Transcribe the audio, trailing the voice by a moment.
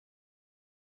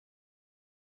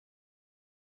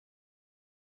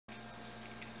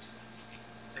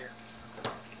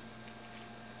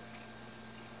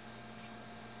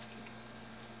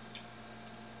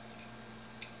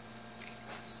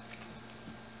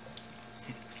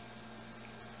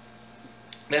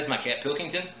That's my cat,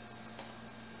 Pilkington.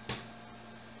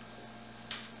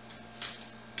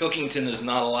 Pilkington is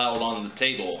not allowed on the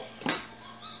table,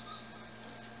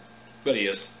 but he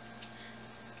is.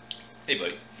 Hey,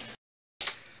 buddy.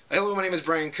 Hello, my name is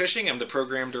Brian Cushing. I'm the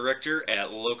program director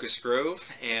at Locust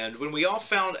Grove, and when we all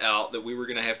found out that we were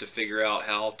going to have to figure out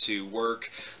how to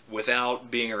work without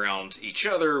being around each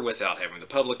other, without having the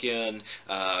public in,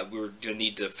 we were going to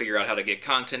need to figure out how to get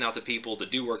content out to people, to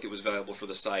do work that was valuable for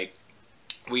the site.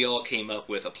 We all came up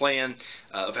with a plan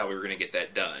of how we were going to get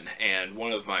that done. And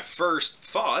one of my first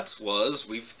thoughts was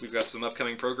we've got some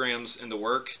upcoming programs in the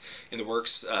works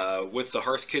with the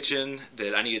Hearth Kitchen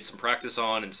that I needed some practice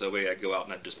on, and so maybe I'd go out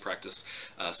and I'd just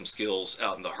practice some skills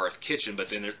out in the Hearth Kitchen. But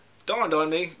then it dawned on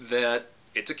me that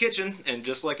it's a kitchen, and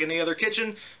just like any other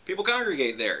kitchen, people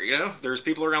congregate there. You know, there's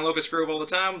people around Locust Grove all the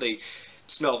time. They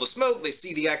smell the smoke, they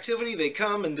see the activity, they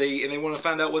come and they want to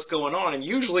find out what's going on, and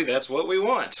usually that's what we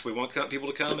want. We want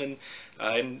people to come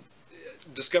and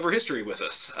discover history with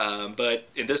us. But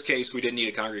in this case, we didn't need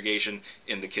a congregation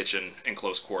in the kitchen in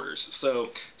close quarters. So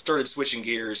started switching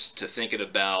gears to thinking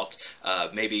about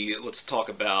maybe let's talk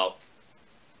about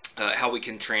how we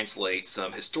can translate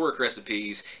some historic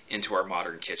recipes into our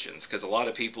modern kitchens, because a lot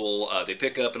of people they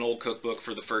pick up an old cookbook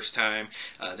for the first time,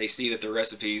 they see that the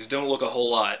recipes don't look a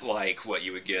whole lot like what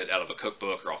you would get out of a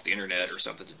cookbook or off the internet or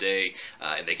something today,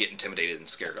 and they get intimidated and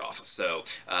scared off. So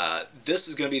this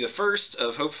is going to be the first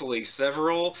of hopefully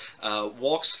several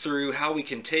walks through how we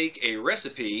can take a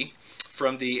recipe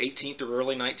from the 18th or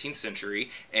early 19th century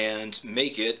and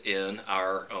make it in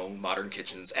our own modern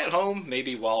kitchens at home,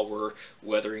 maybe while we're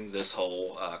weathering this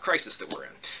whole crisis that we're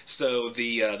in. So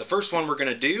the first one we're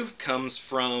going to do comes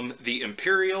from the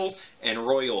Imperial and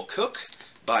Royal Cook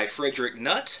by Frederick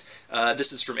Nutt.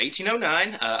 This is from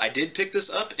 1809. I did pick this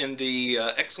up in the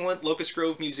excellent Locust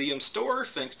Grove Museum store,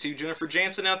 thanks to Jennifer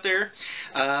Jansen out there.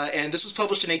 And this was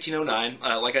published in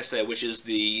 1809, like I said, which is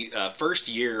the first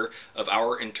year of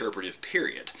our interpretive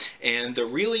period. And the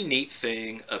really neat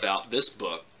thing about this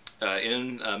book,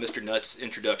 in Mr. Nutt's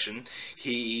introduction,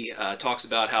 he talks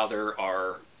about how there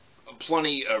are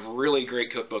plenty of really great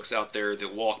cookbooks out there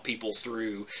that walk people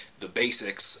through the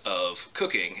basics of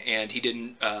cooking, and he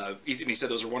didn't he said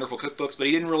those are wonderful cookbooks, but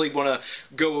he didn't really want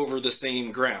to go over the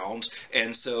same ground,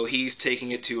 and so he's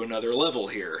taking it to another level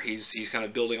here. He's kind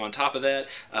of building on top of that,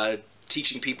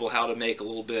 teaching people how to make a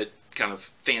little bit kind of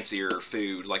fancier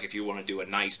food, like if you want to do a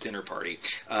nice dinner party.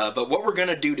 But what we're going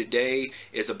to do today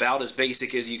is about as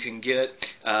basic as you can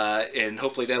get, and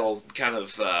hopefully that'll kind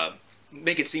of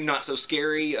make it seem not so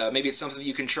scary. Maybe it's something that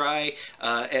you can try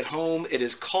at home. It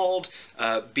is called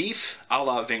beef a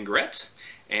la vingrette,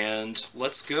 and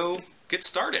let's go get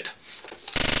started.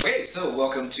 Okay, so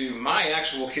welcome to my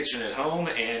actual kitchen at home,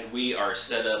 and we are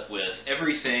set up with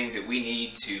everything that we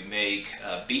need to make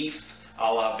beef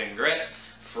a la vingrette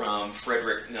from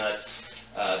Frederick Nutt's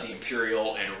The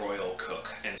Imperial and Royal Cook.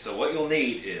 And so what you'll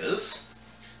need is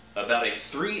about a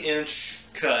 3-inch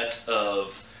cut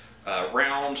of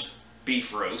round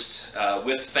beef roast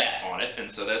with fat on it,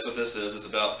 and so that's what this is. It's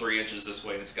about 3 inches this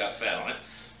way and it's got fat on it.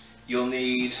 You'll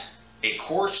need a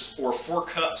quart or 4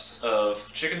 cups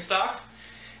of chicken stock,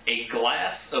 a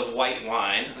glass of white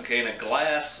wine, okay, and a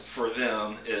glass for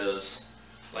them is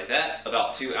like that,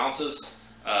 about 2 ounces.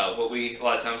 What we a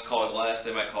lot of times call a glass,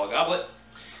 they might call a goblet.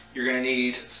 You're going to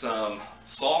need some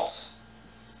salt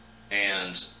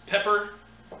and pepper,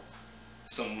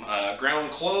 some ground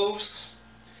cloves,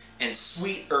 and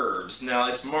sweet herbs. Now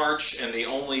it's March, and the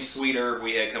only sweet herb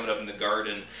we had coming up in the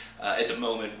garden at the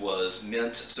moment was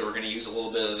mint, so we're going to use a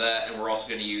little bit of that, and we're also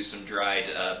going to use some dried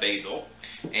basil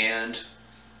and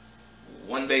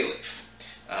 1 bay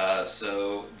leaf.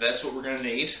 So that's what we're going to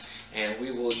need, and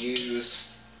we will use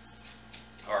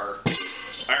our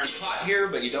iron pot here,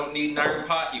 but you don't need an iron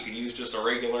pot. You can use just a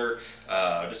regular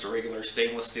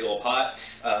stainless steel pot.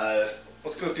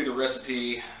 Let's go through the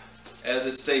recipe as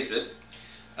it states it.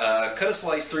 Cut a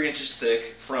slice 3 inches thick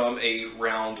from a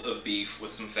round of beef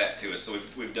with some fat to it. So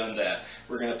we've done that.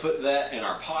 We're going to put that in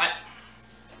our pot,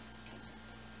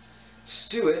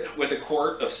 stew it with a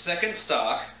quart of second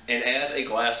stock, and add a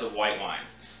glass of white wine.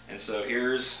 And so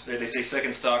here's, they say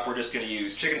second stock, we're just going to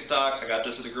use chicken stock. I got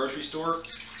this at the grocery store.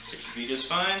 It should be just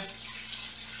fine.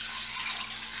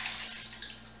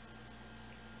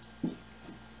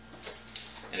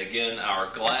 And again, our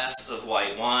glass of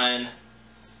white wine.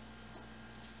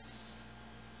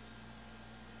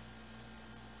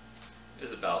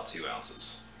 Is about 2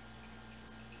 ounces.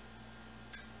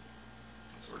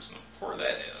 So we're just going to pour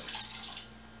that in.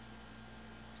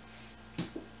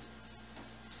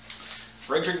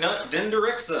 Frederick Nutt then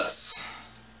directs us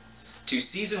to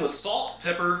season with salt,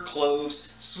 pepper,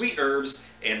 cloves, sweet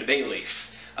herbs, and bay leaf.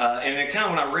 And it kind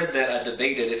of, when I read that, I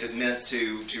debated if it meant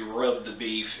to rub the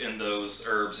beef in those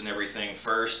herbs and everything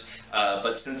first.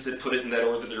 But since it put it in that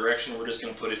order direction, we're just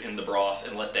going to put it in the broth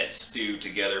and let that stew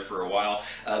together for a while.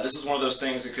 This is one of those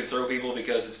things that could throw people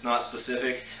because it's not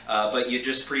specific, but you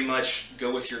just pretty much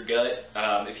go with your gut.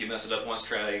 If you mess it up once,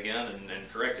 try it again and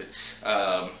correct it.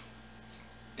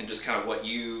 And just kind of what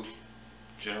you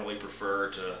generally prefer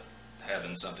to have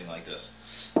in something like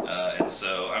this. And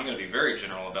so I'm going to be very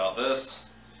general about this.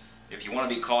 If you want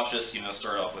to be cautious, you know,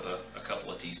 start off with a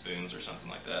couple of teaspoons or something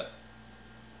like that.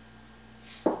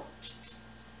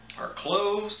 Our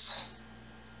cloves.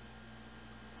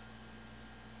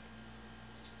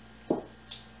 I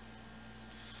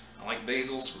like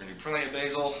basil, so we're going to do plenty of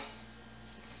basil.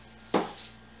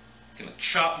 Going to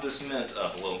chop this mint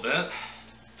up a little bit.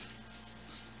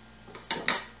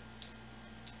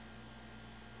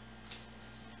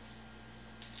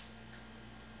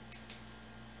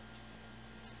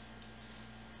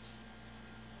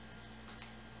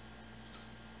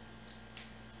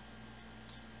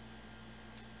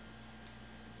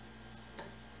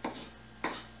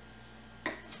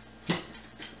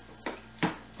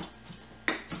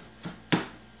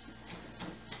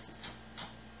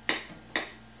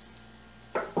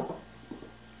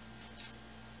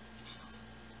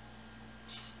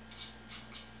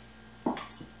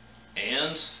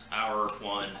 And our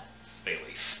one bay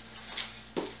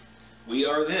leaf. We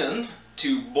are then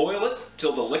to boil it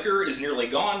till the liquor is nearly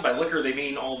gone. By liquor, they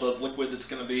mean all the liquid that's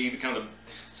going to be it's going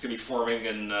to be forming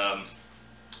and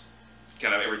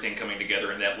kind of everything coming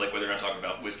together in that liquid. They're not talking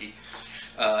about whiskey.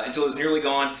 Until it's nearly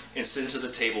gone and sent to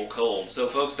the table cold. So,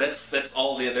 folks, that's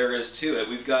all there is to it.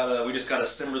 We just got to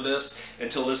simmer this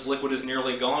until this liquid is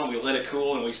nearly gone. We let it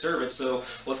cool and we serve it. So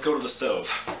let's go to the stove.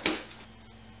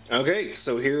 Okay,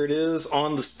 so here it is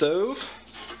on the stove.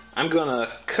 I'm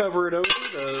gonna cover it over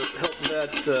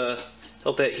to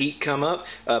help that heat come up,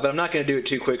 but I'm not gonna do it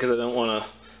too quick because I don't want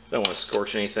to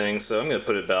scorch anything. So I'm gonna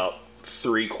put it about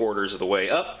 3/4 of the way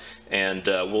up, and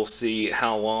we'll see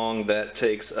how long that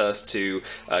takes us to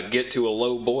get to a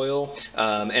low boil.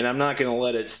 And I'm not gonna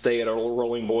let it stay at a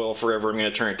rolling boil forever. I'm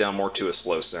gonna turn it down more to a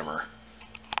slow simmer.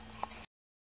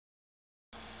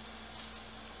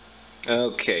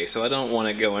 Okay, so I don't want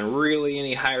it going really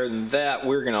any higher than that.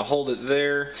 We're going to hold it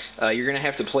there. You're going to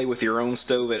have to play with your own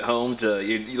stove at home.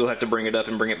 You'll have to bring it up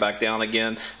and bring it back down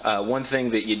again. One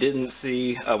thing that you didn't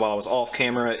see while I was off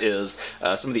camera is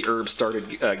some of the herbs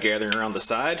started gathering around the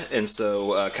side, and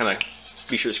so kind of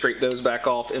be sure to scrape those back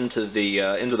off into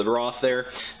the broth there,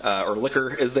 or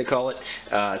liquor as they call it,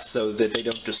 so that they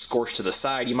don't just scorch to the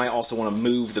side. You might also want to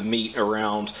move the meat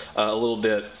around a little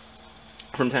bit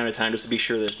from time to time just to be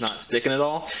sure that it's not sticking at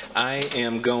all. I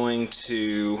am going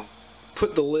to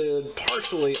put the lid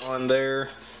partially on there,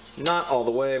 not all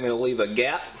the way. I'm going to leave a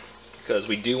gap because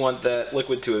we do want that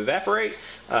liquid to evaporate,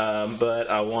 but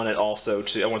I want it also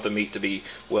I want the meat to be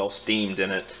well steamed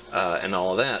in it and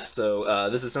all of that. So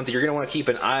this is something you're going to want to keep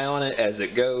an eye on it as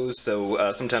it goes.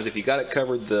 So sometimes if you got it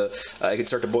covered, it can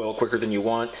start to boil quicker than you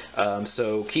want.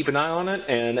 So keep an eye on it,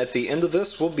 and at the end of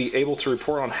this, we'll be able to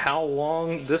report on how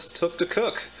long this took to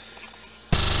cook.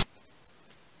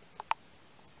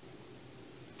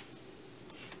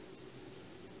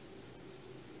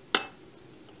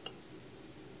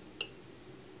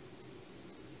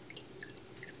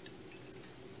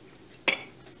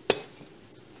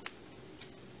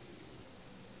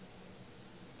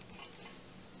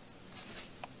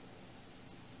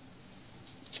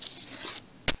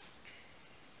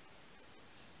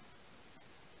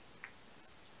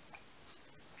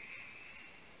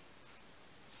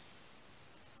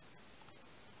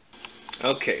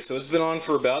 Okay, so it's been on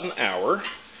for about an hour.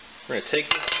 We're going to take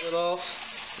this lid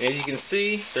off. And as you can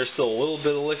see, there's still a little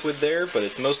bit of liquid there, but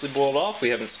it's mostly boiled off. We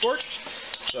haven't scorched.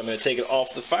 So I'm going to take it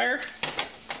off the fire,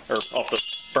 or off the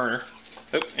burner.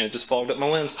 Oh, and it just fogged up my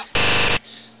lens.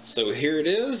 So here it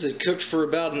is. It cooked for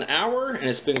about an hour, and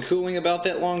it's been cooling about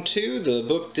that long too. The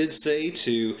book did say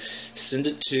to send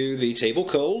it to the table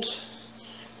cold.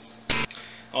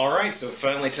 Alright, so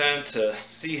finally time to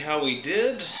see how we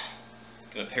did.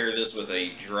 Going to pair this with a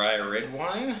dry red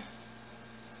wine.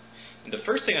 And the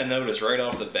first thing I noticed right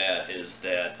off the bat is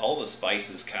that all the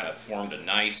spices kind of formed a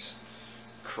nice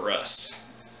crust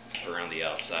around the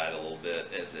outside a little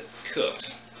bit as it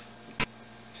cooked.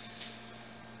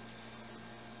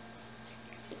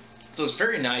 So it's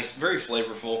very nice, very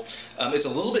flavorful. It's a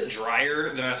little bit drier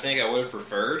than I think I would have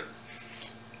preferred.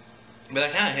 But I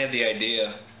kind of had the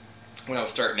idea when I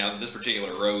was starting out that this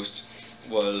particular roast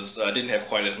didn't have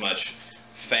quite as much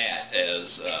fat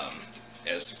as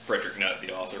as Frederick Nutt,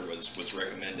 the author, was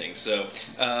recommending. So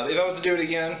if I was to do it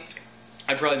again,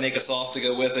 I'd probably make a sauce to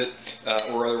go with it,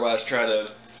 or otherwise try to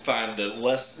find a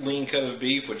less lean cut of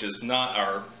beef, which is not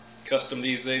our custom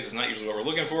these days. It's not usually what we're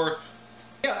looking for.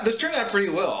 Yeah, this turned out pretty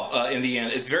well in the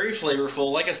end. It's very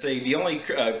flavorful. Like I say, the only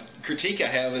critique I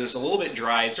have is it's a little bit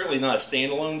dry. It's certainly not a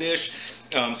standalone dish.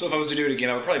 So if I was to do it again,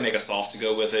 I would probably make a sauce to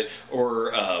go with it,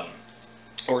 or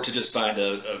to just find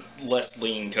a less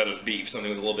lean cut of beef, something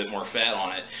with a little bit more fat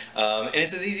on it. And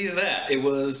it's as easy as that. It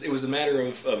was a matter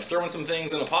of throwing some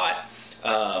things in a pot,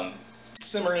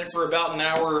 simmering it for about an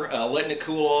hour, letting it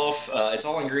cool off. It's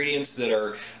all ingredients that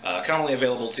are commonly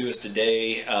available to us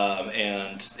today,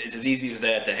 and it's as easy as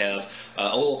that to have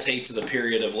a little taste of the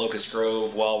period of Locust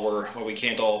Grove while we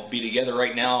can't all be together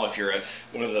right now. If you're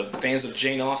one of the fans of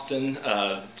Jane Austen,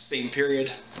 same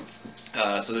period.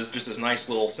 So there's just this nice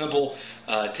little simple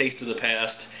taste of the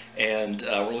past, and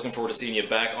we're looking forward to seeing you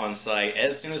back on site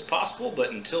as soon as possible.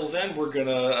 But until then, we're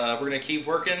gonna keep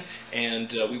working,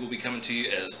 and we will be coming to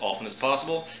you as often as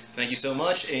possible. Thank you so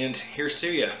much, and here's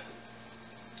to you.